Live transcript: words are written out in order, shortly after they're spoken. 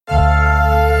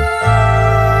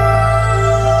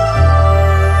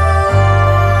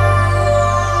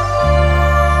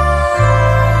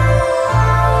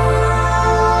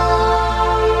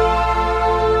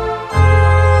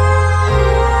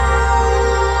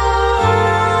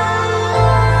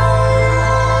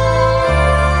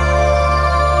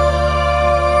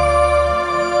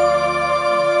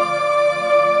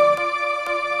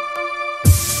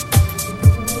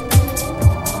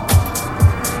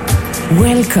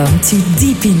Welcome to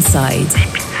Deep Inside.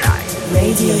 Deep Inside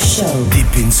Radio Show.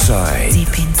 Deep Inside.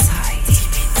 Deep Inside.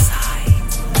 Deep Inside.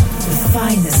 The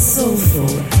finest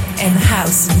soulful and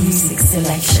house music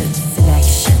selection.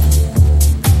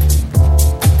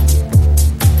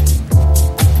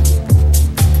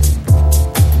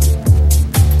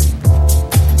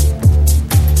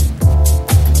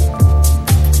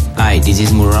 Hi, this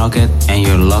is Murocket and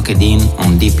you're locked in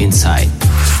on Deep Inside.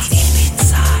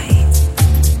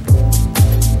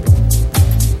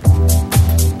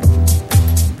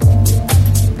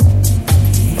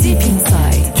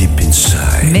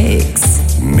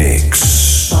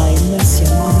 Mix by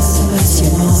Monsieur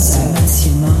Marceau.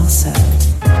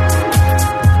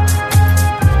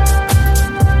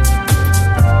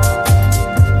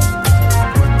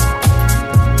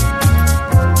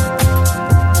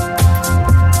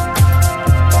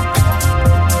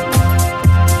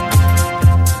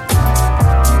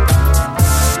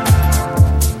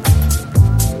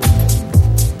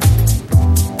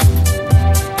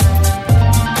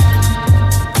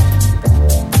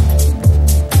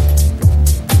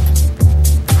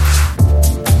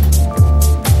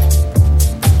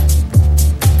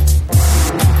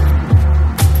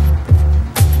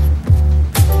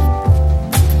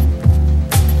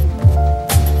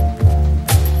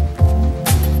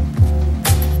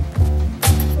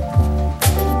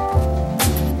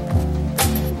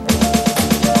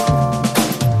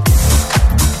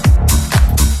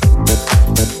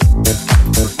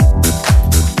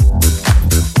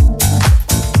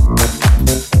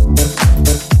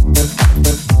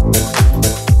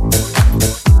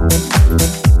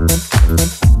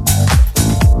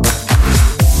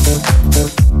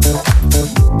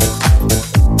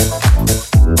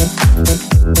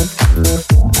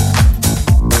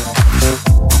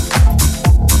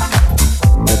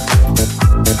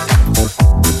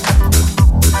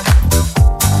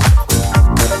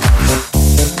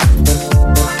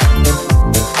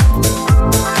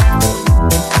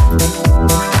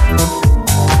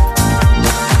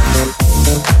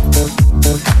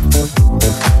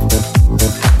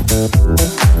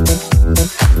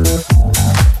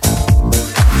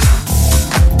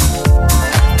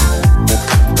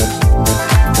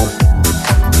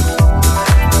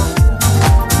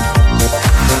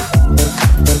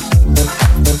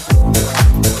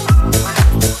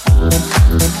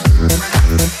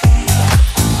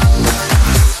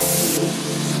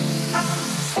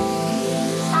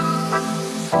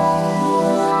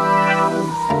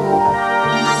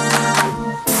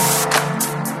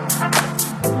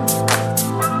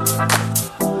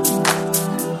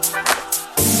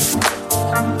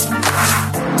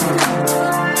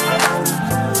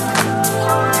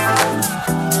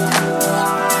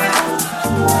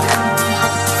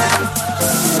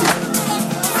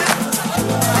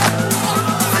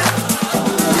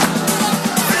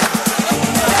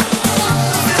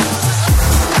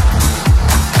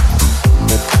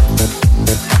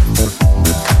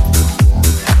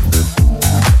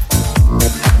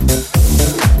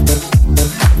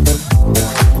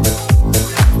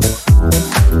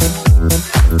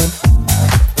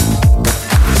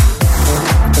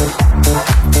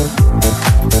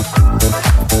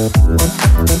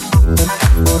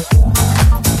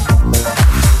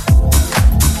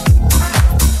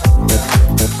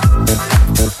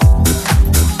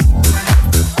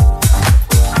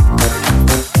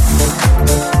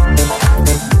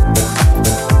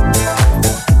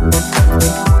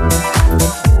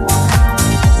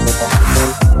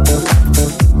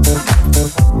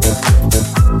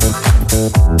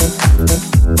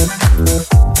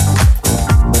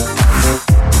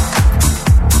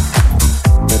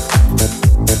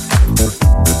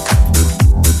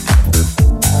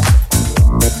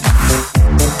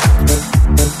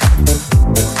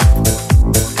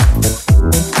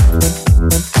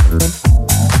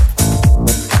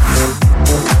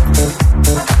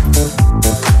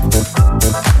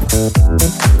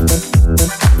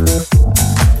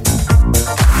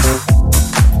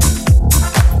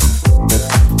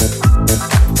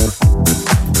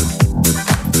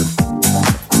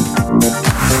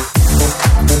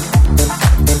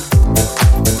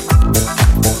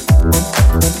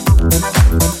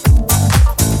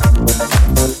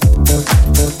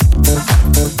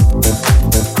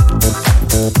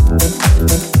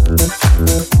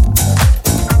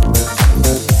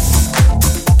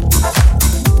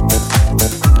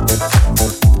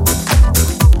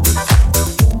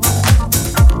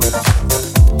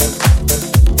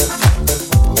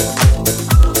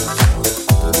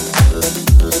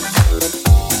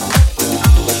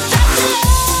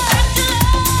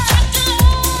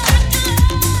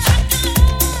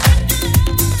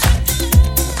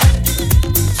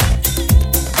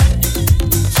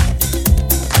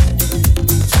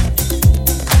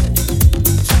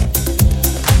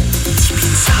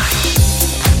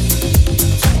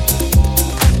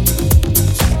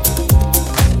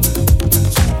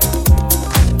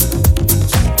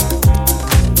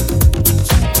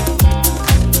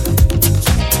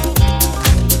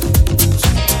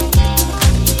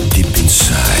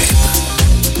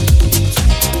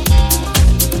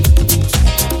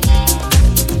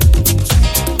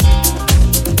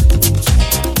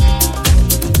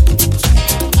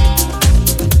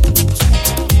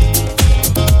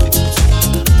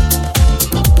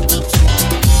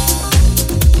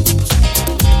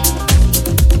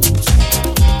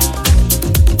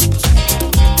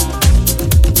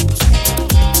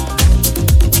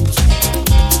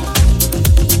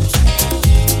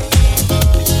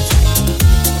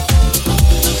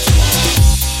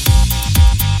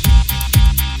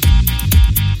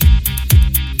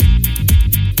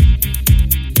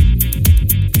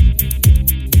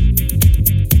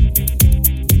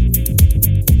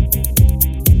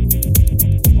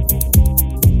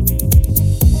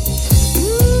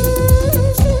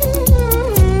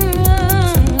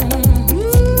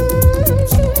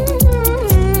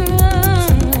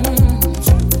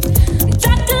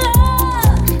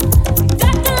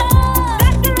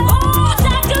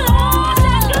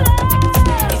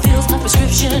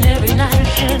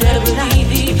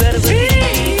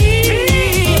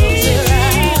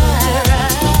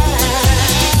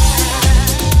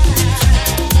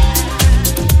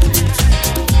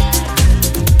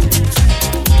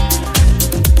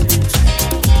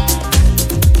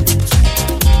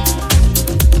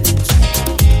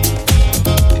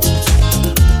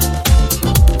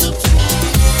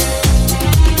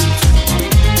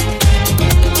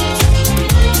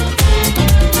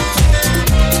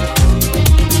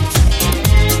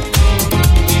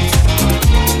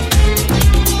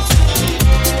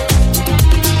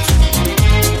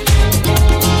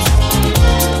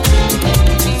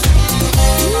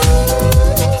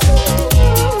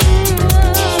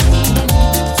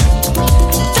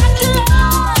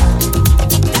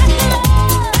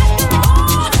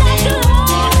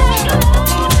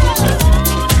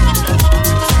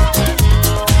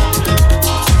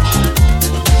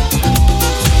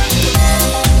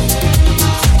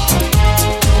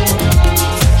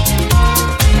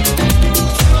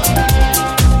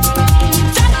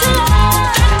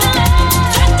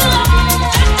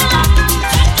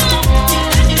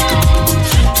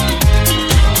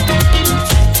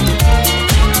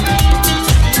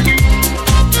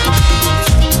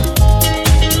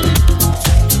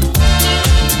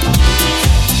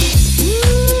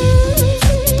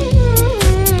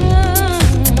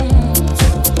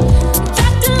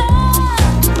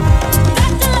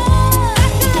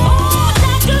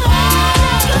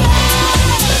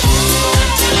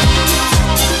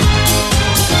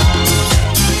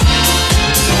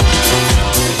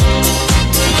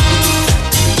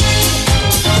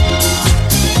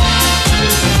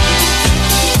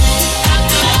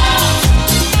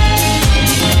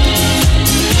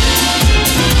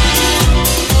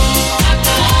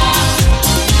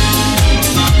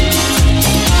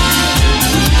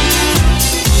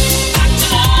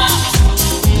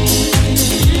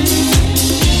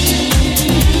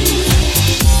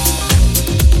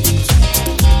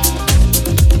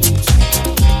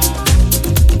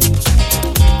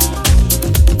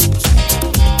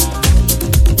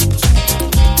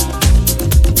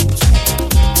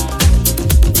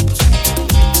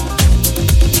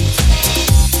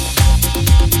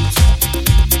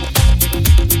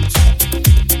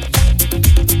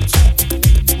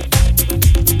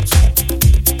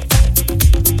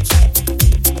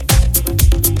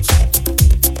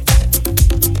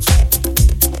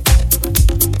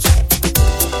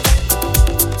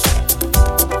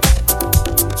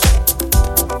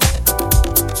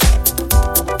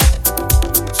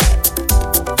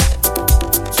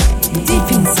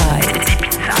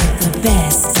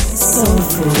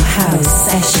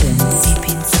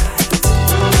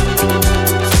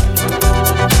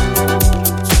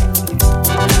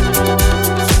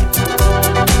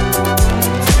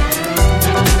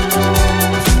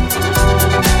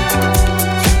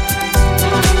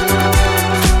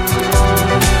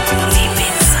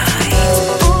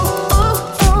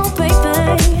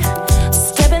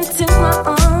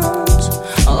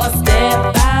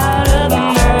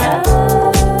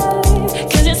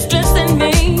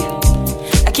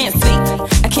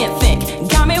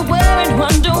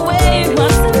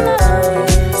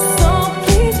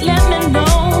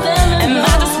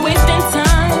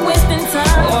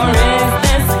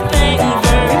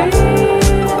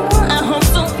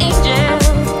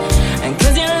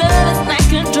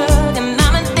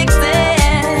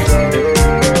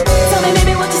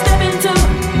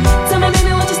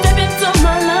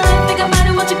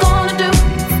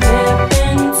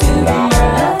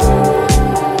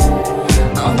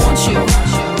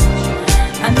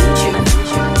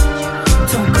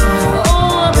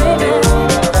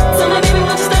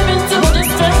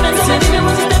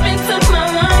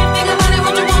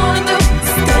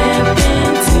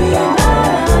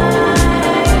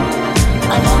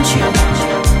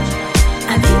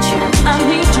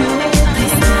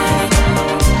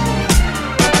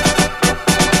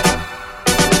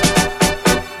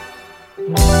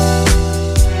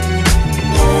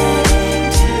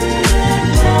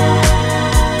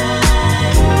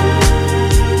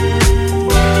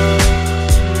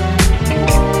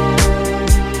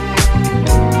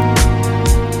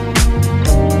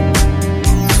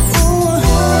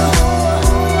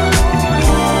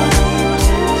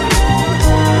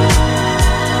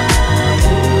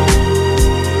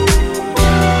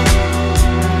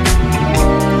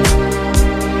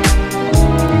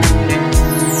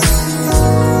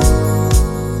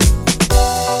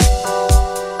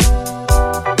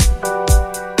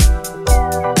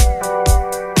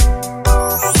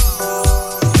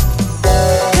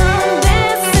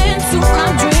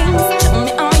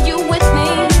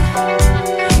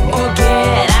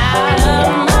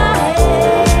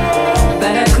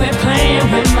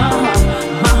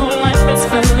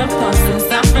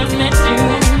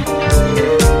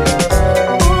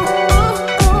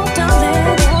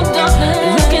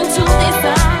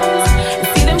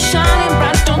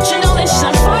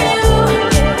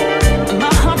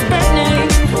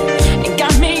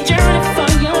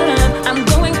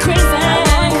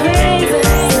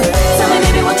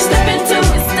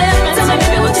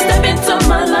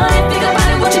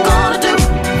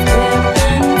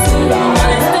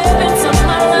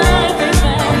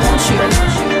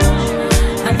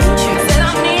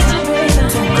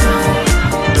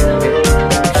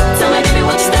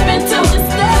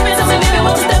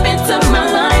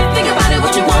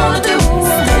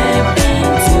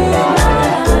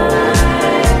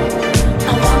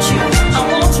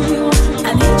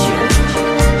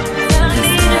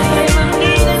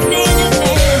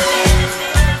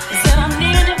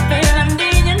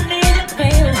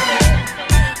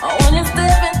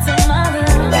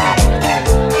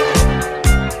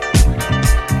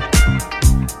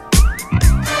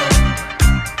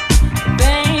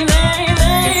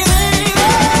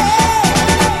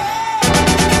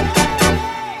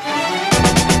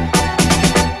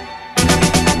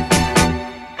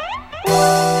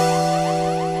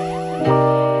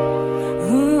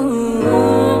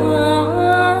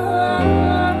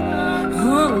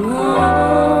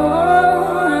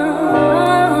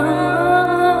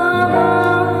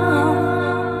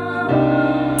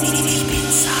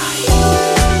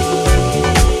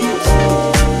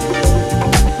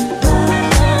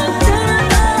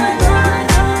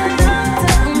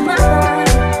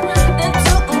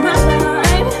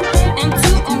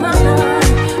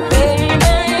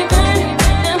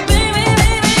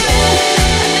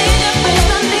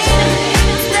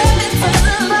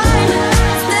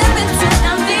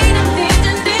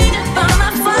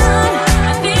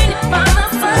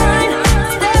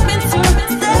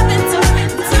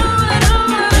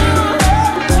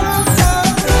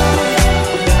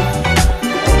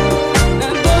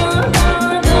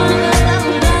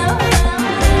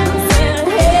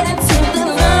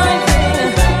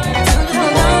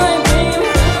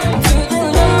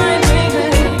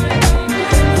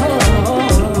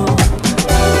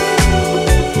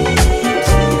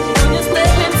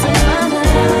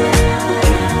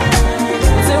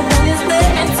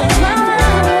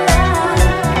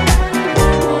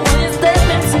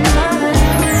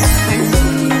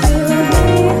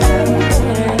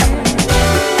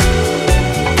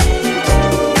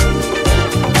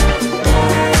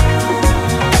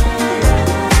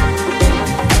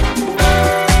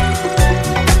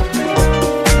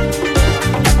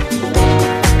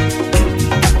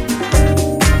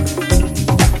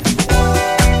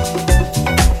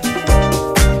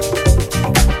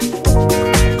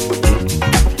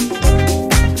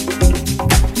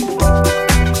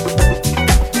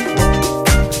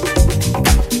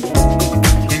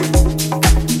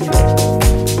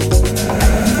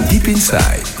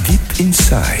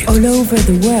 inside. All over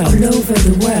the world. All over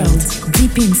the world.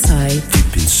 Deep inside.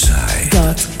 Deep inside.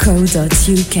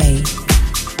 .co.uk.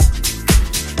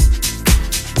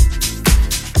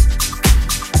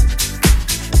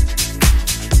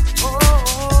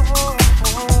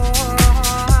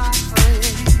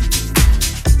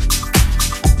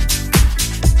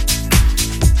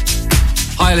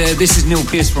 Hi there, this is Neil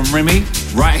Pearce from Remy,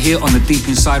 right here on the Deep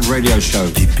Inside radio show.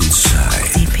 Deep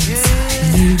inside. Deep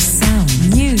inside. New sound.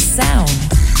 New sound.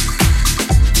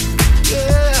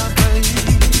 Yeah,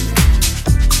 baby.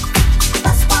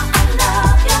 That's why I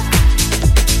love you.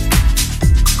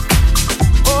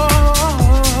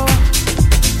 Oh,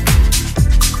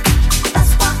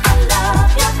 that's why I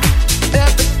love you.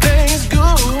 Everything's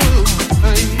good,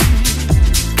 baby.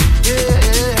 Yeah,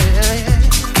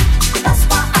 that's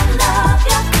why I love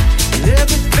you.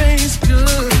 Everything's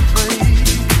good, baby.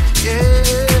 Yeah,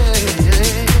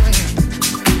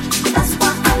 that's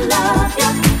why I love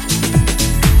you.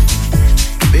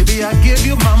 Baby, I give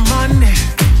you my money,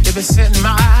 if it's in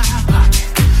my pocket.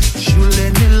 You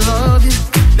let me love you,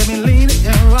 let me lean it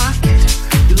and rock it.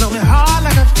 You love me hard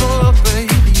like a thug,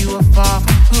 baby. You are far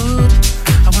from good.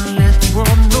 I wanna let the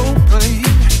world know, baby,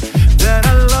 that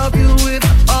I love you with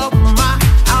all my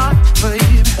heart,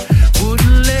 baby.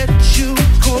 Wouldn't let you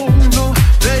go, no,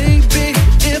 baby,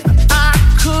 if I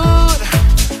could.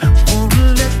 Won't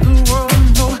let the world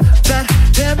know that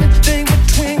everything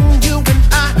between you and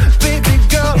I, baby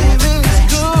girl, is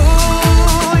good,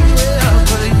 yeah,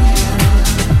 baby.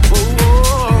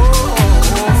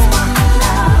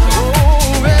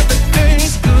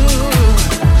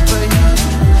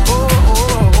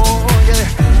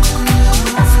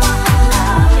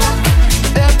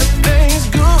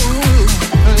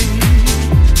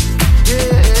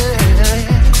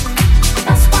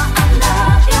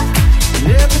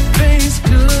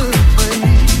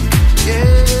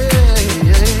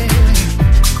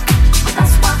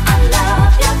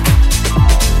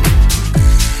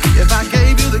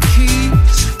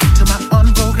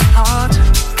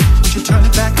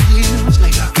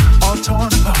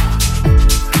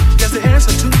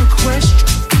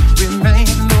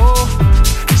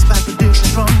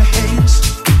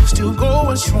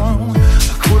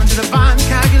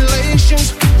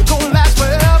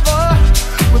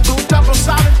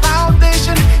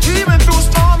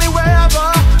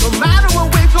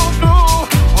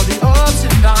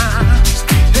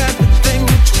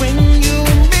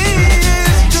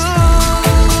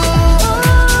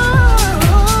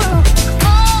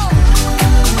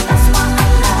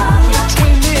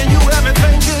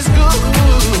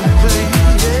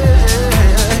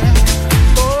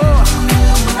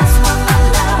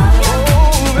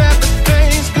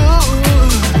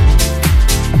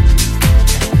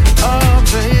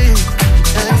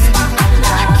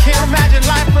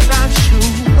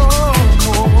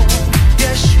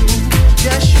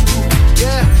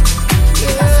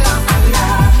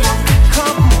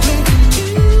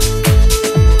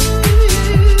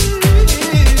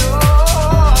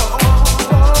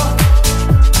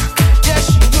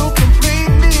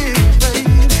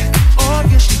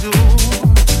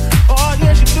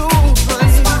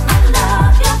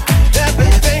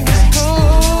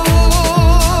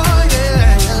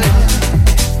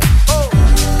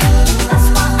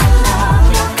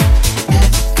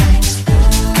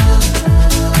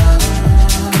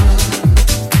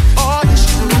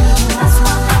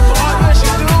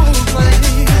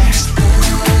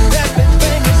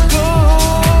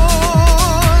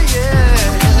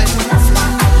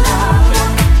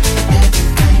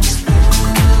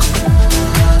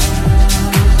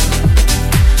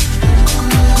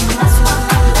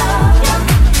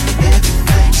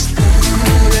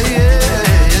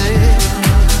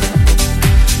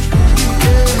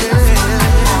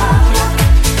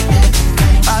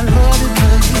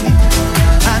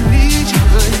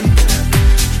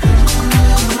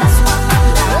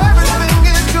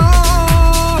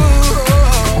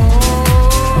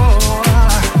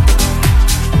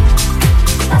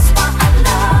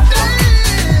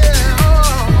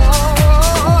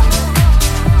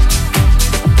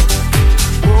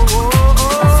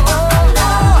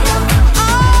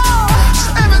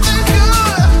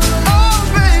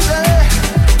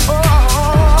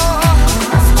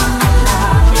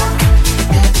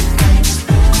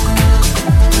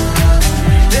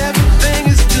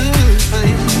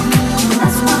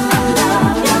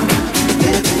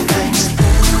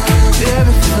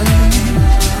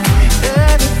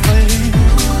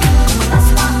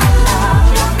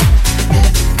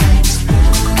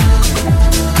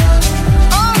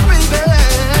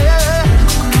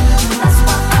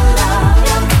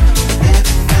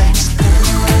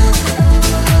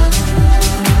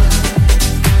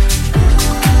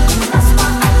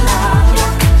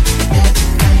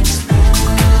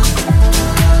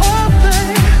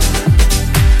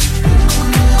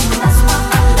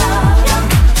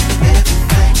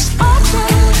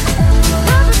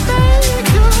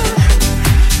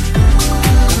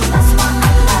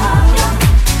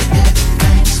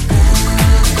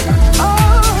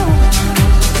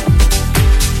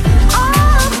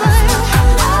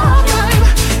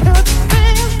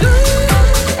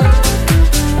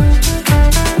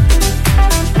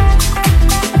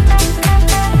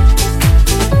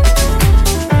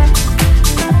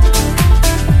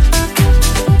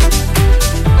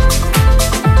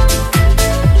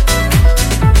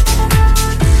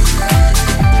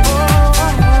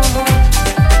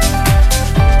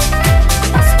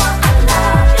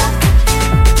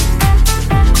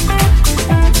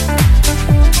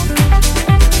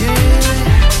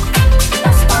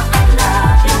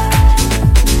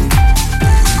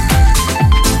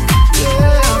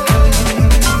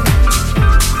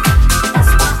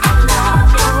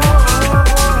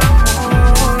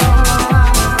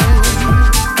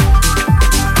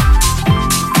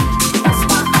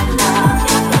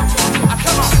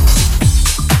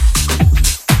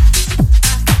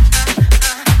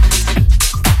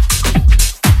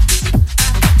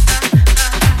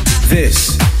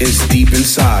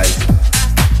 inside.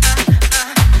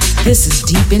 This is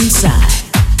Deep Inside.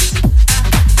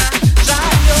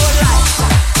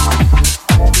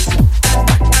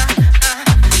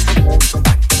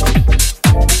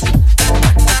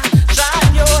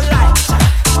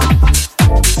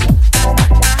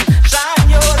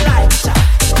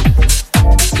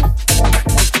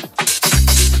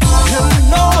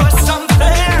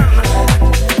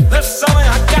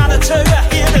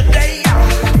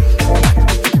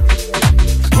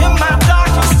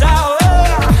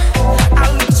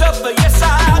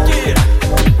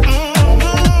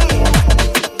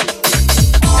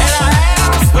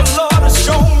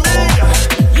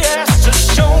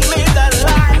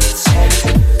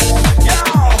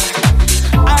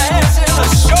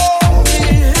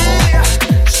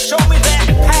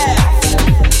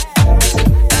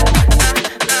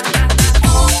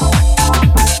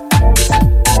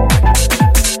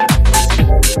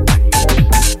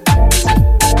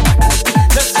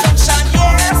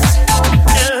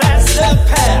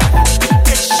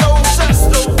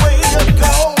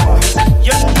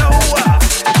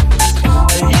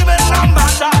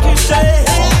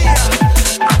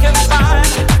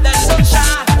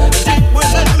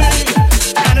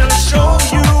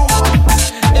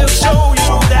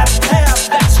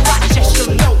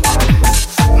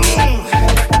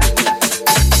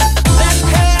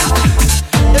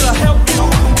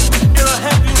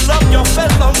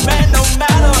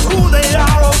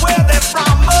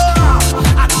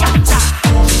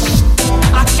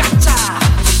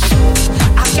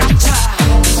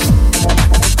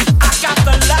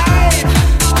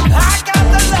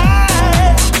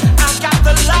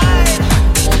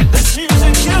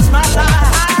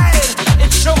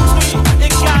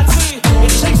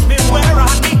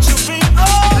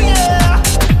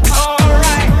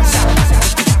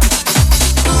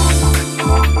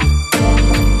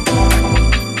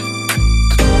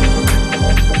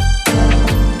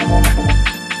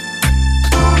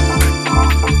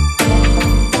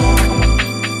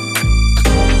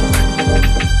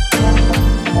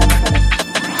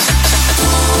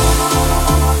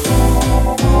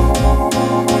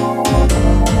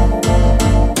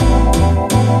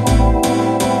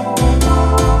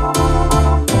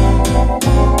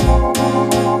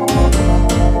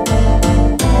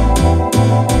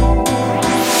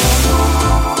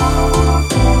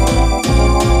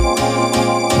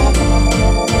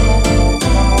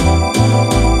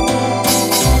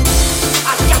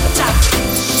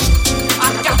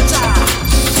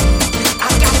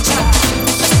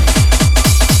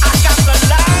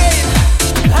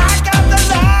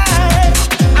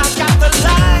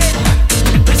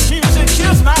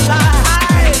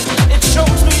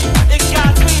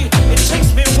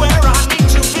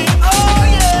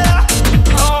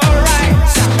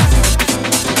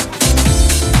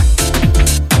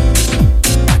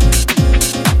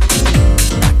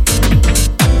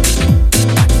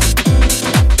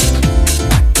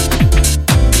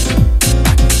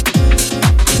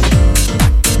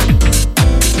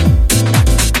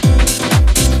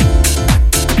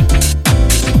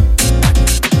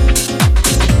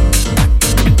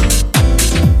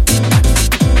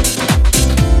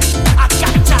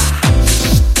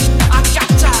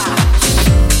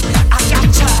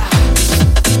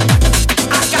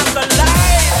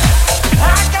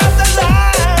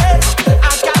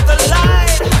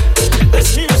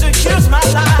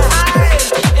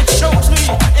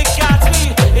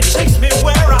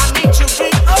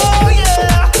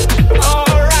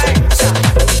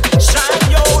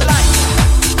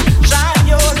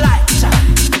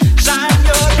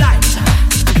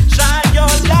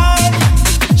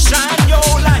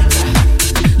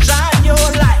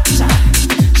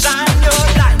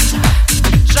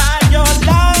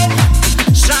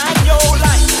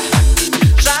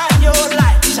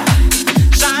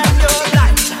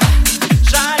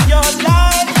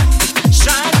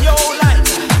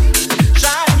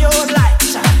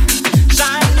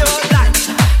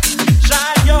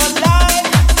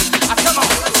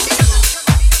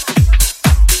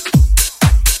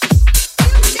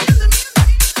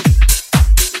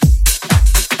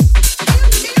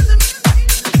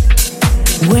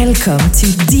 Welcome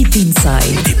to Deep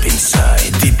Inside. Deep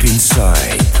Inside, Deep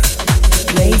Inside.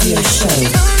 Radio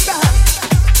show.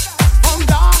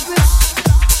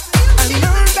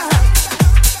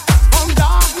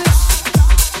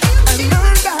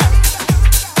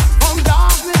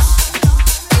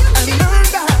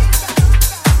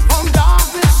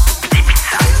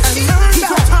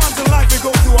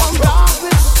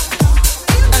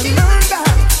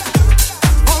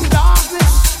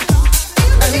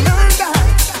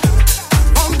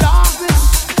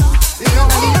 You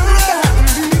know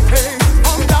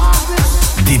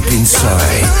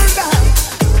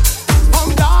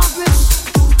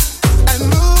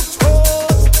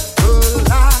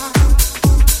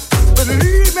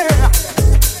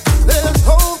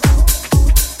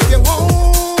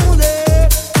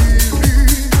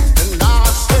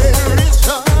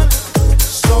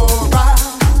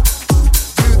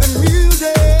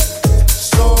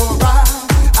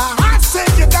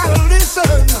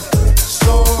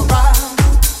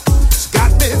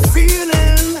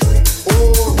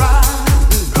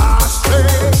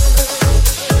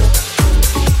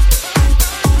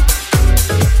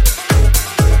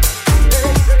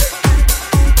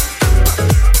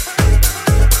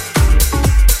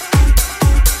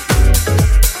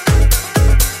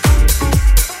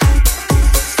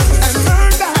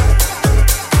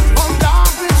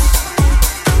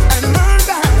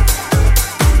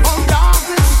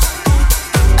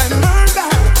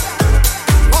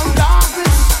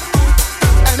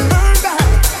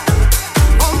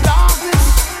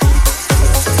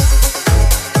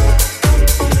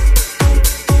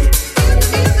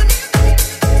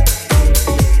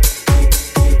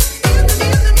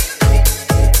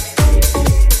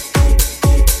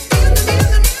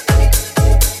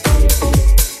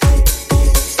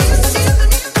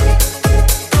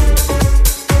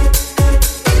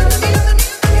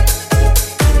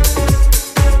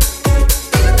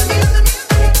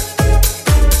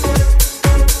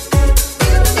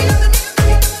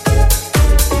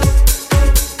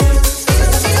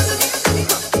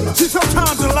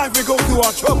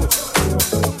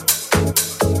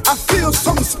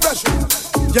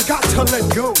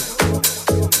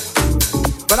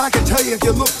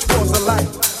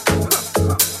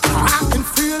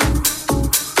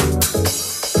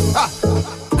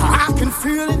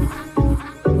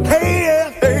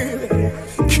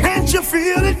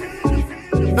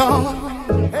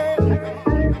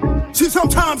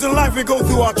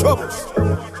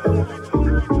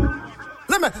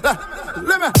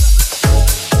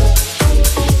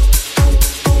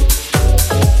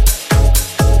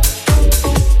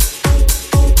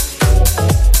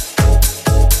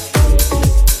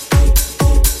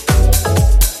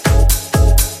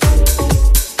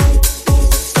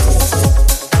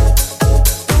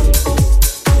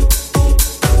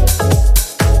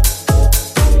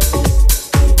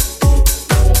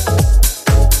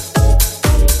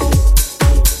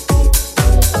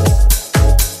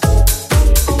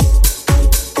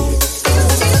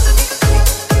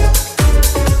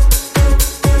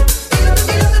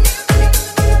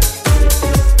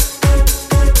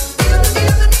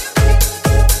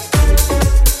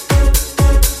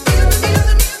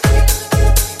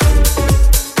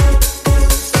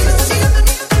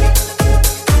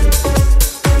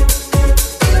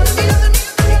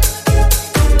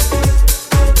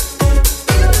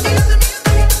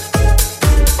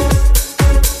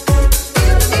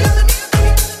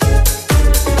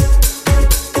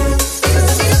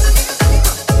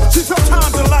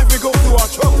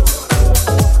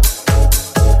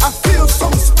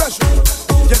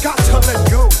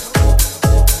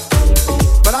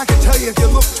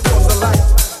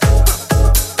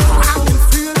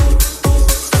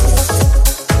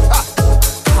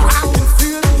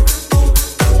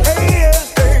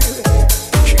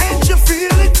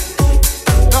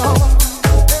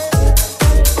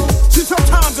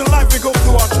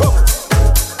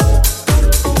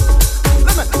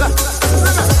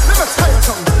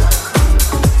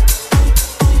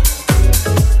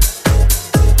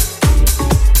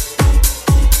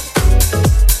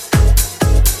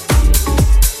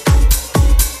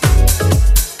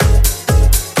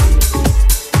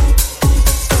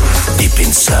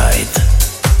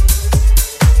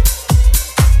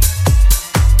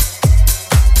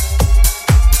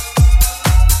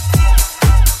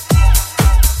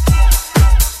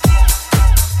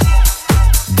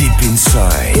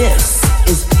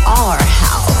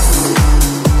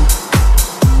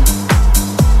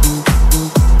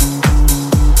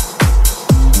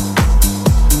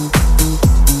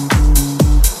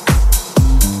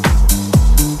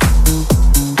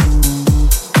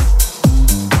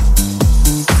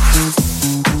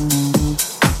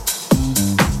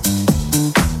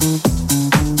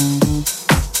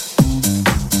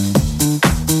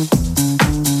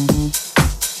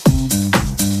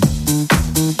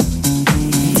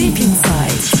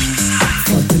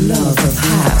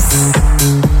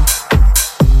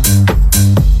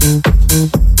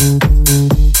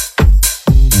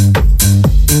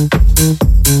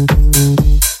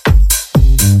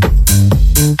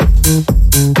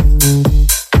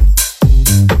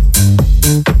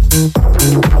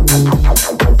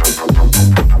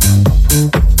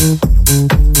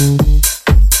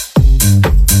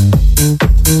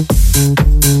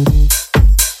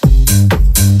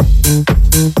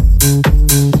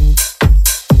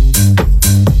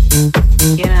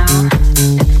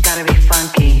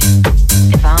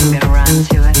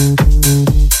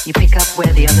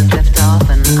where the others left off,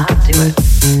 and I'll do it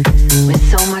with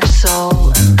so much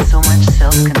soul and so much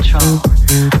self-control.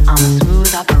 I'm a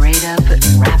smooth operator,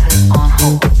 putting rappers on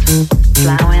hold,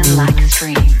 flowing like a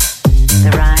stream.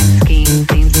 The rhyme scheme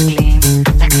seems to gleam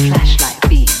like a flashlight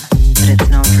beam, but it's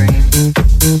no dream.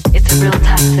 It's a real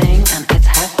type thing, and it's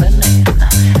happening.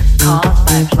 Caused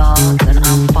by flaws, and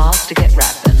I'm fast to get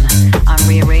rapping. I'm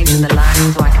rearranging the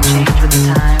lines so I can change with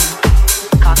the time.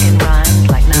 Cocking rhymes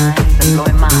like nines and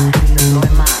blowing minds and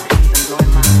blowing minds and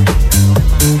blowing minds.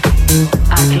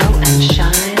 I glow and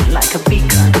shine like a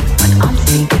beacon when I'm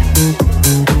speaking.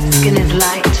 Skin is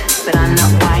light, but I'm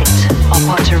not white or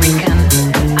Puerto Rican.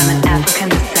 I'm an African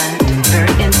descent,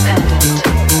 very independent.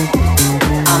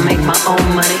 I'll make my own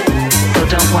money, so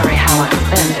don't worry how I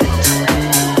spend it.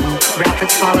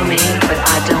 Rappers follow me, but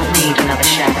I don't need another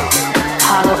shadow.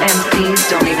 Hollow MCs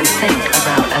don't even think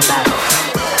about a battle.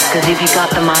 Cause if you got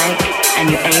the mic and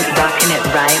you ain't rocking it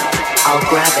right, I'll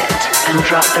grab it and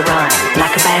drop the rhyme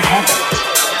like a bad habit.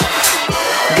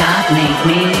 God made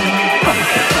me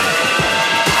funky,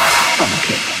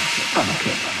 funky, funky,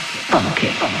 funky, funky,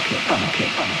 funky,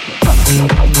 funky, funky,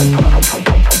 funky, funky,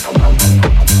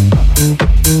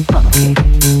 funky,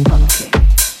 funky,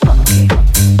 funky, funky,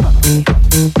 funky,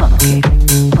 funky, funky.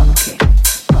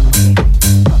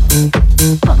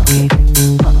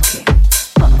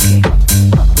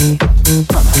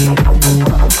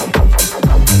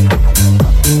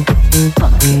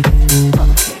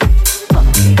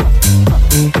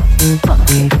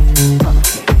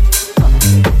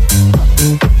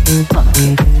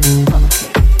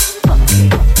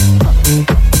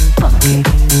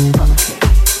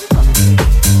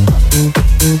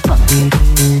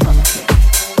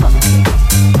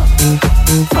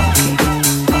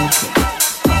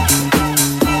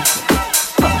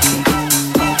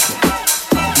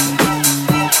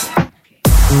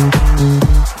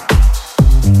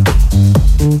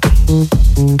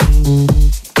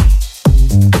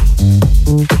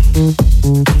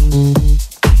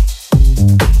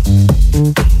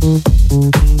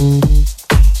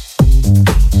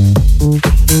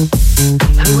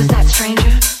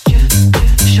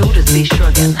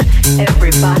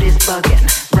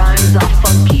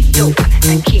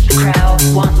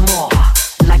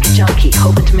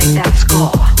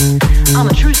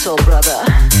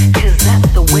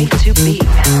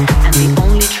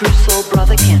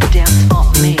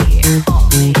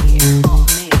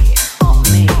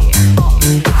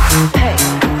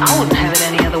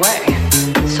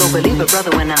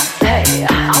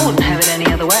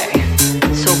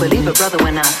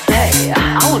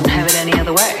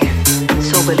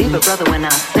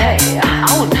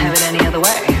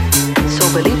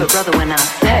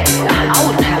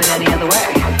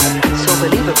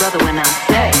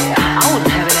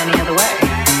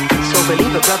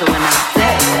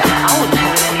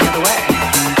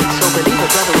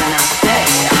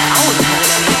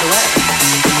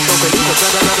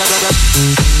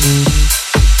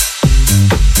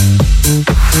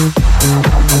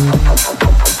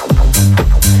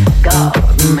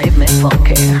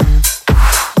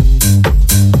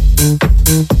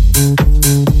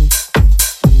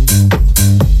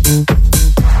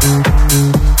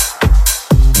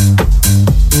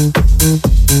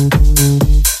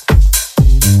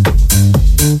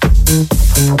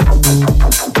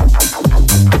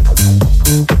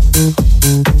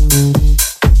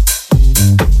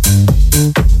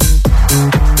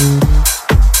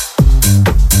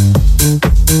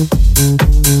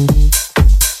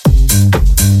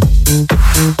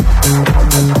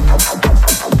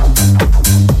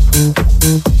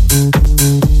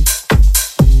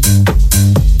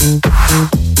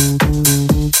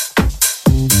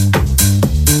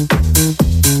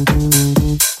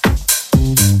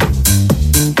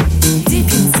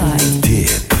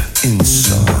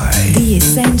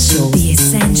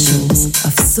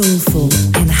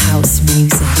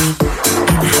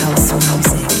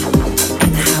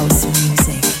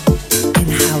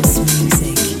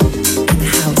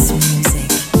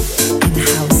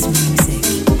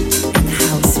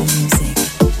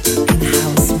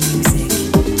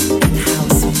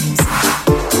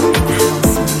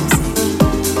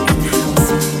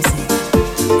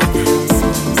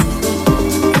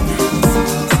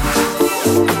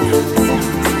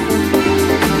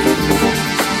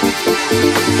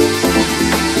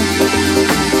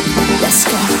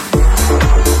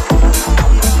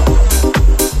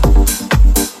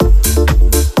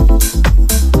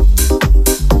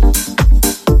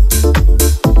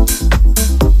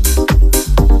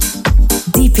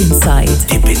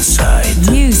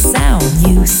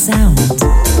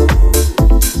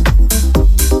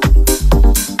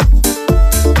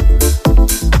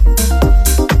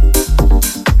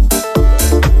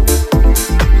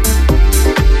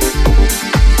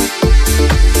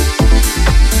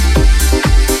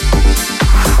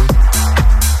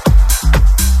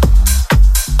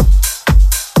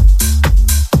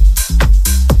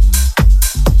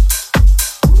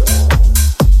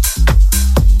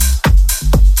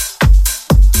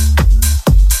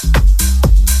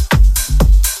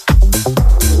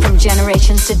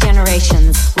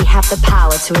 generations, we have the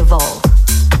power to evolve.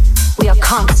 We are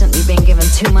constantly being given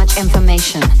too much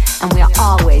information, and we are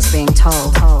always being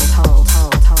told.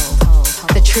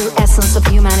 The true essence of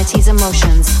humanity's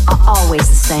emotions are always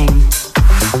the same.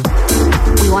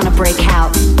 We want to break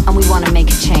out, and we want to make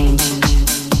a change.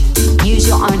 Use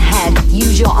your own head,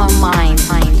 use your own mind.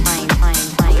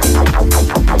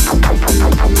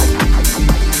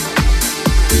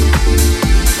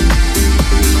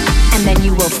 And then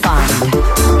you will find.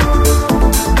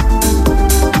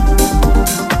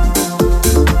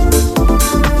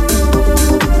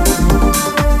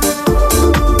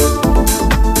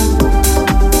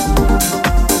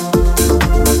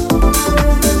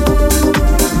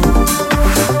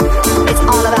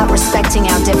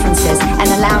 Our differences and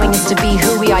allowing us to be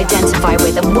who we identify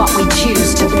with and what we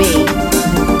choose to be,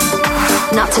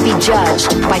 not to be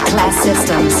judged by class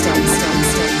systems,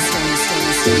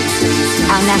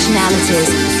 our nationalities,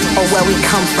 or where we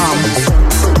come from.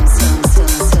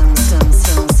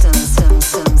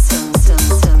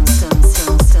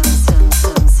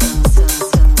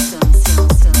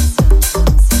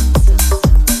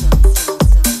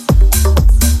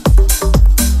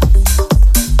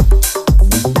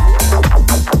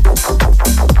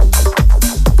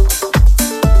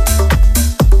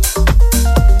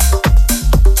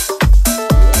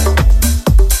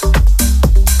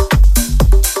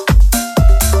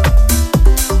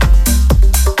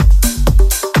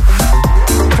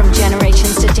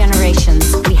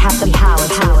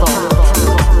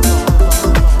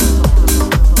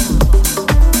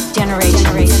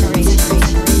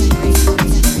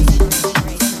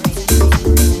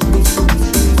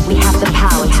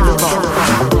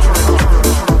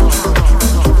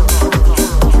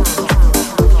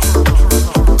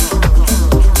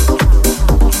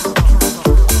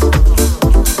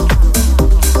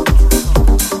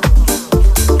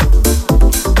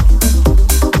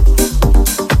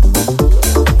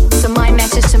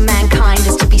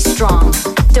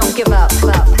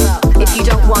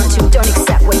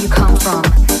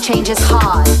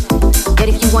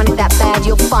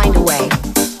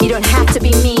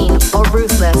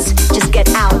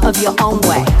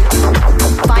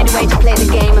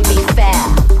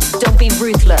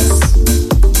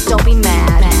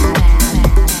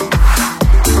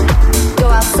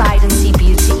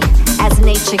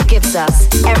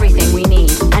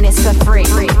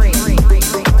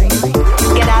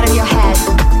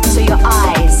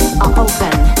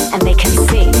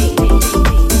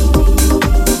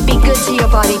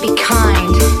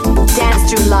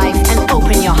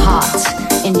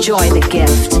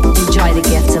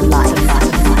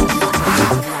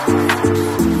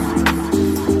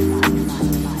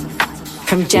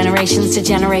 Generations to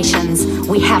generations,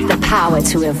 we have the power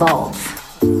to evolve.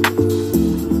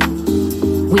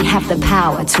 We have the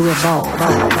power to evolve.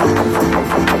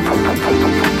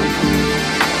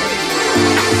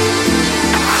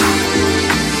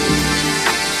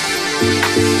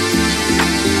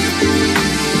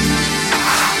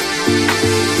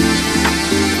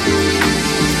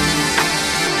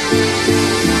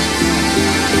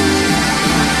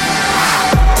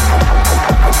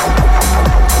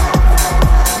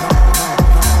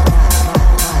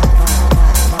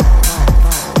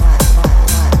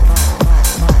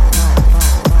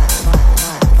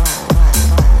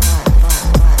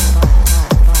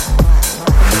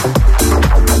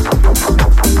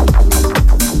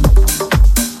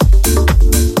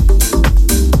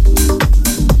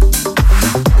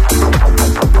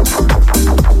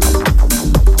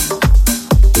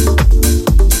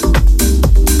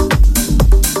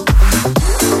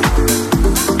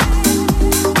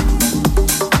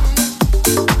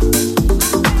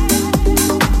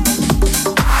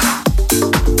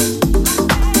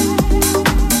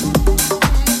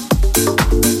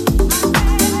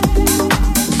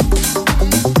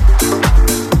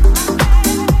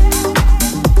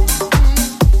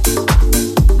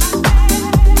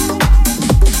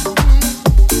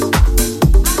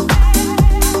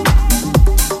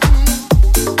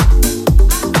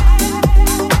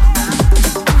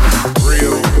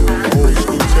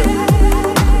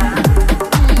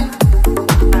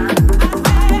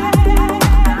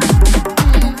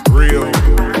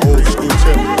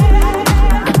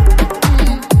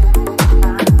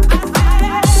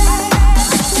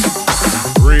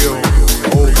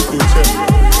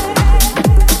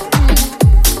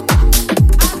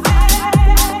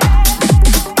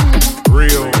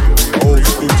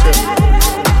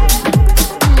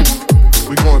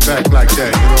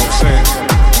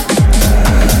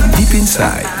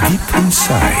 Deep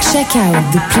Inside. Check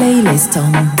out the playlist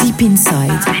on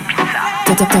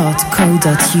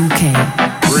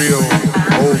deepinside.co.uk. Real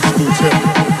old school tip.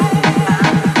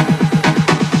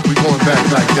 We going back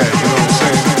like that, you know what I'm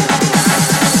saying?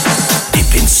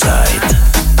 Deep inside.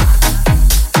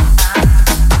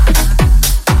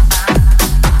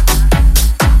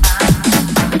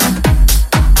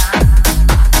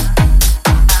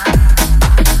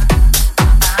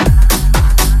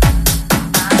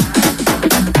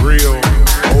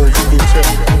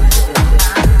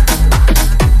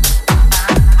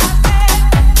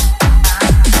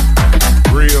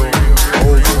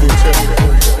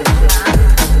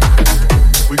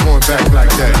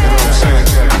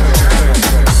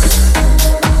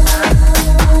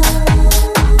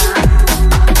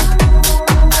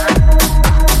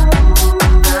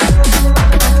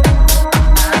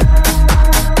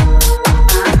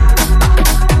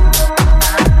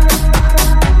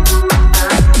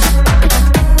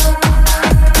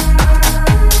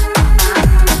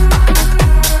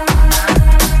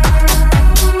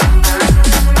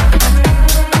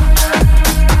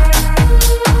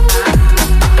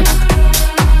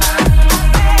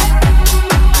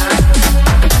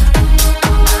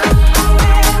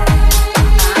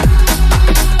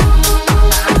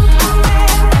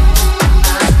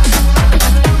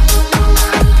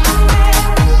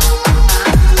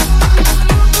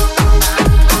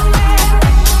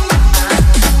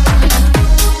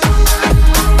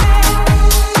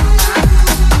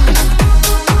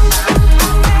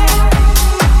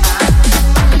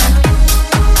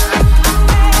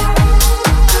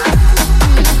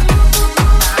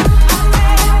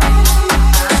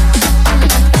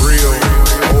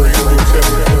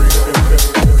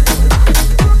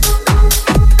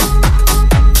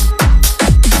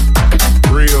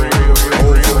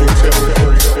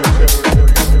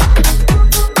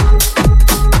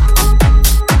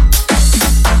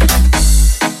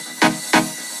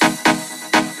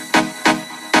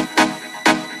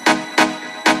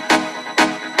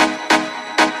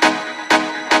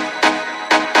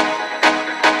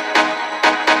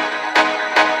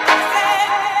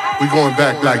 We going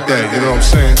back like that, you know what I'm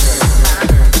saying?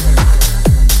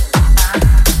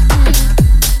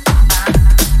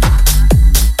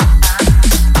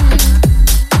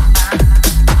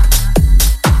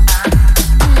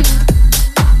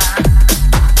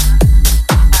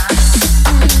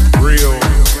 Real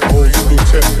old school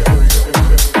tip.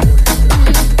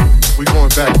 We going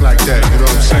back like that, you know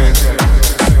what I'm saying?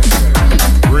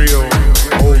 Real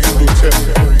old school tip.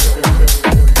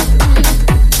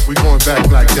 We going back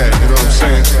like that, you know what I'm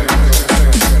saying?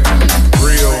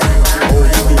 Real old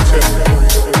school tip.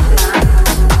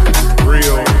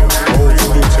 Real old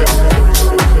school tip.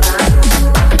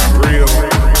 Real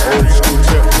old school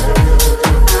tip.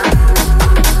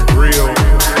 Real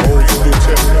old school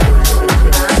tip.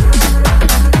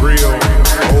 Real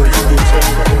old school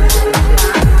tip.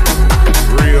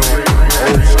 Real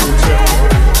old school tip.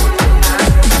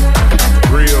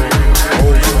 Real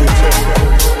old school tip.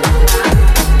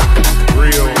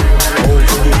 Real old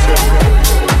school tip.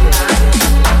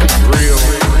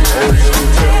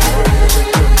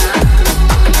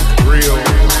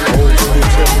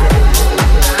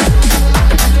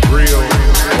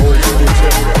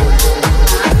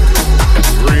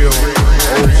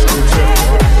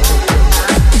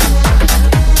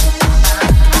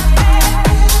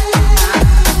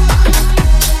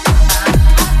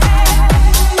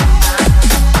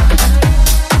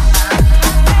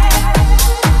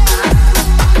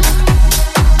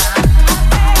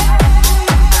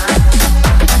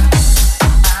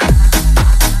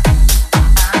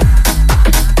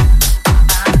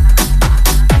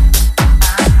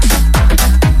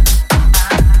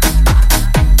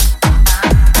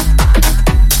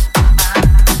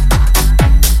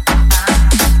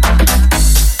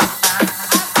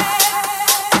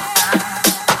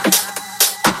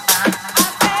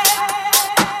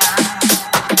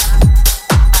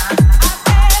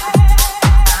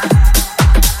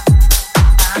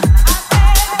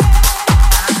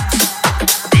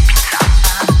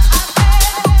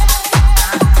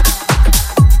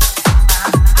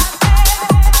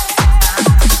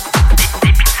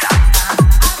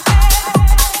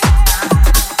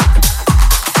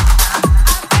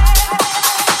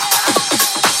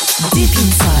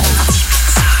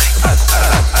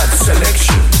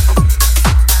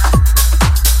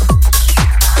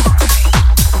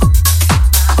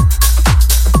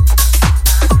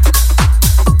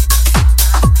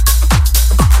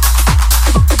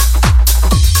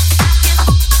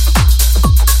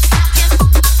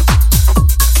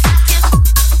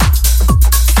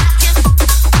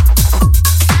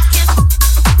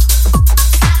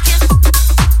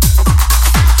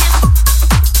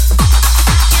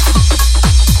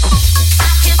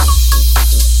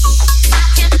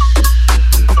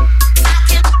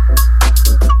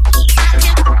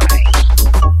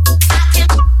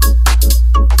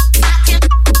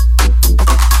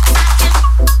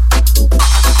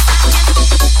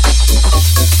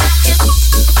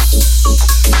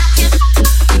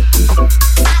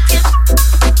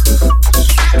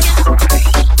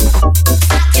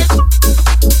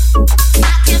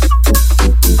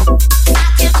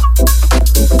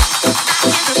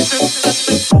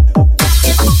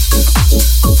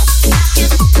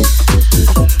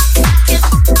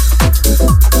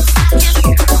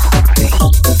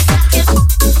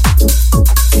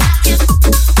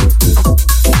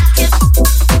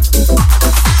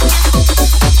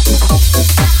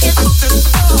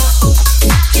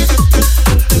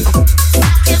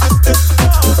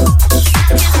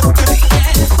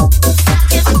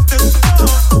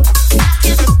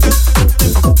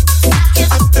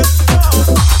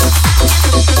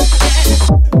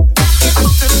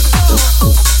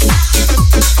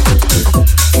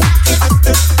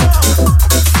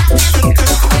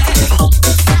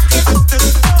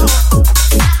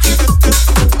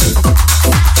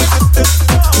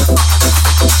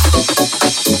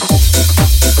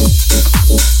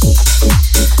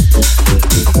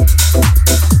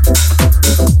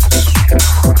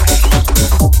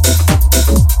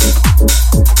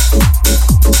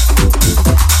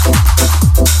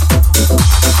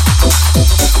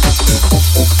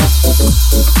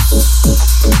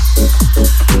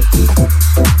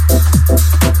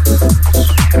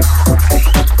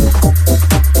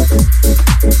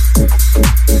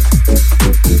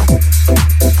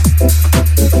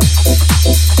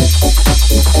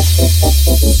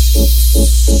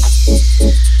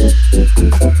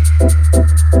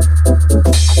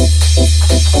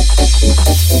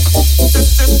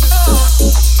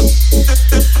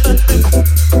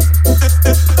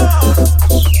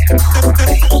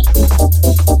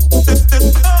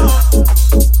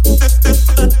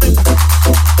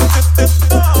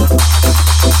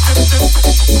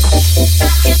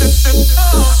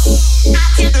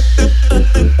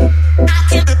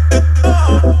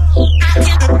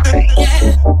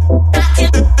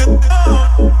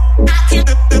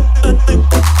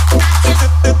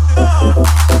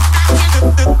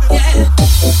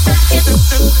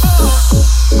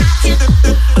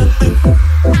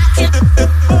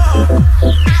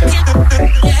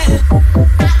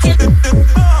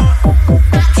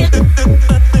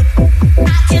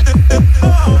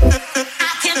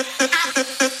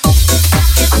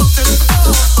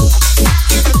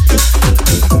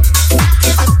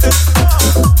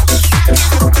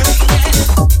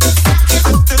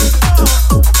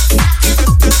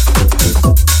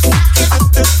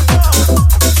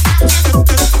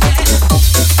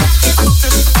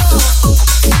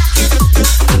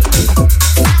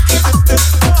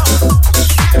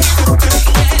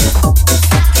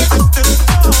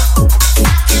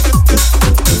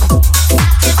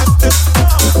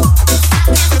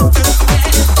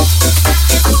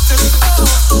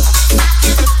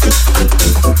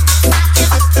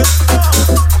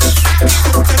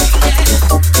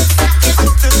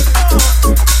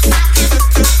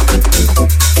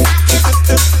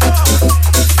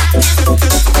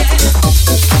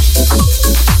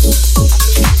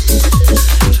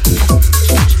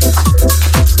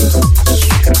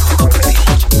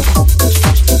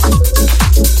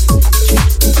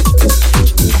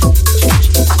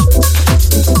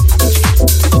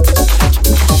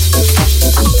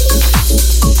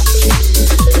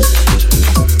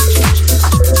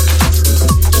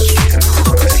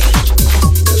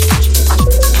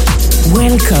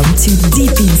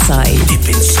 Inside. Deep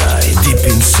Inside. Deep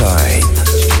Inside.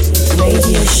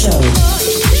 Radio show.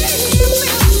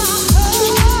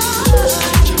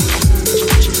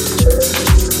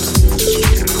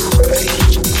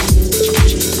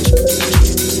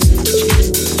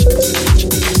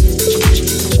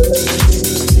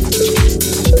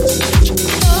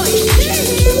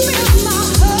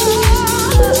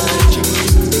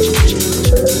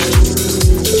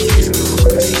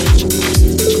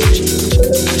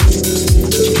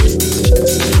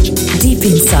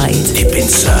 Deep Inside. Deep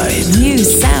Inside. New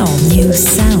sound. New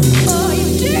sound.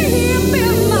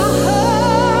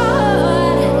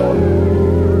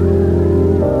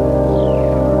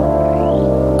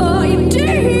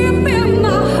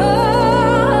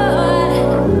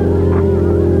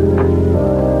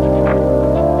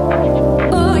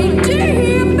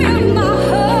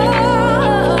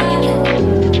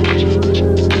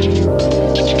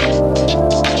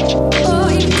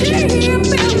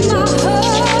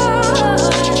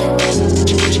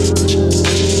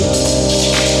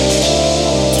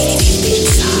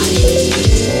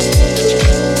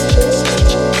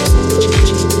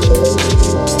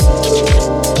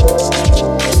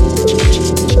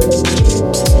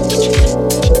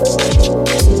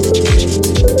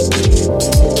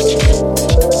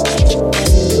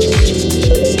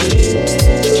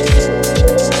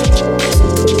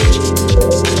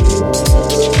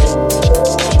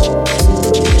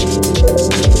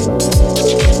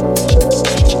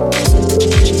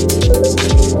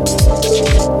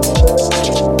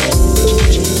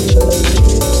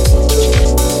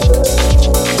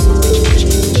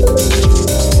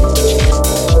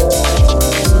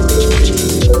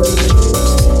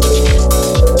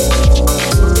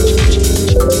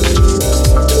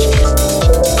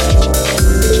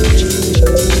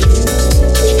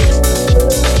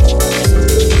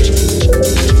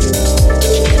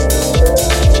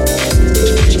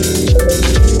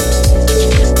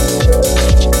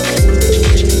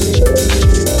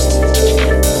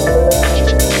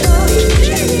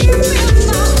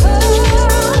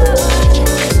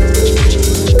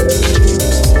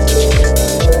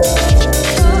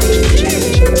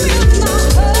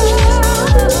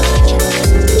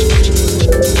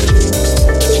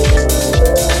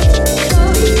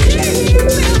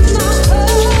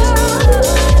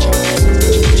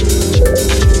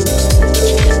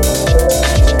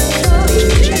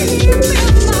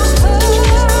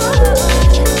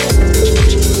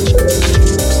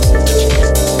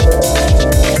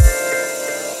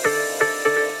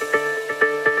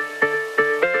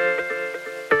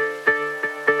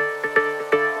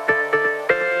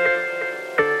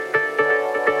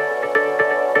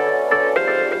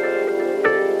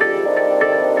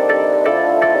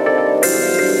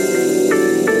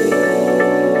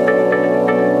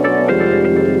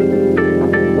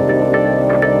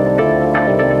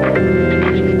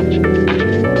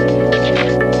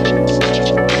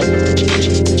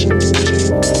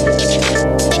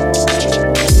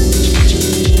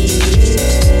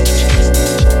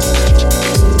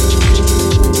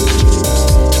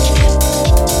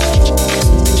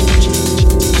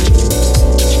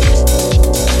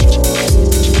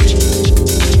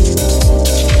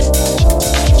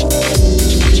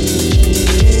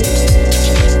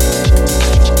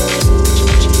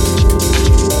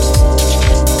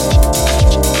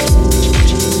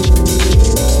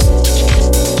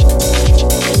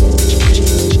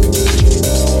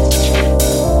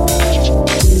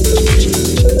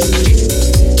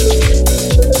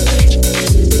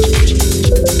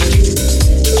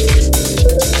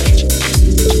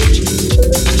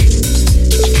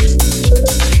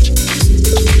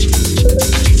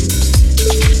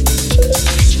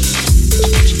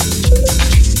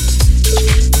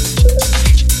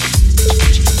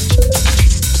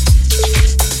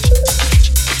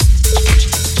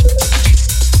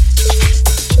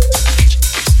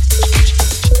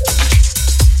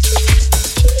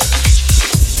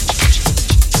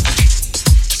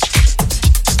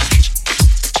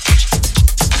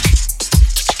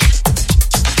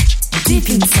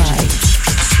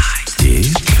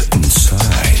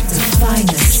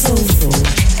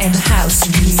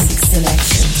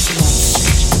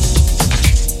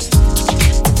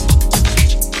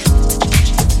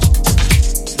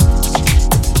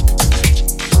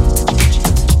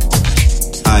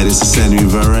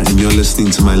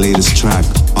 To my latest track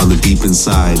on the Deep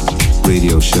Inside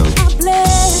radio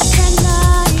show.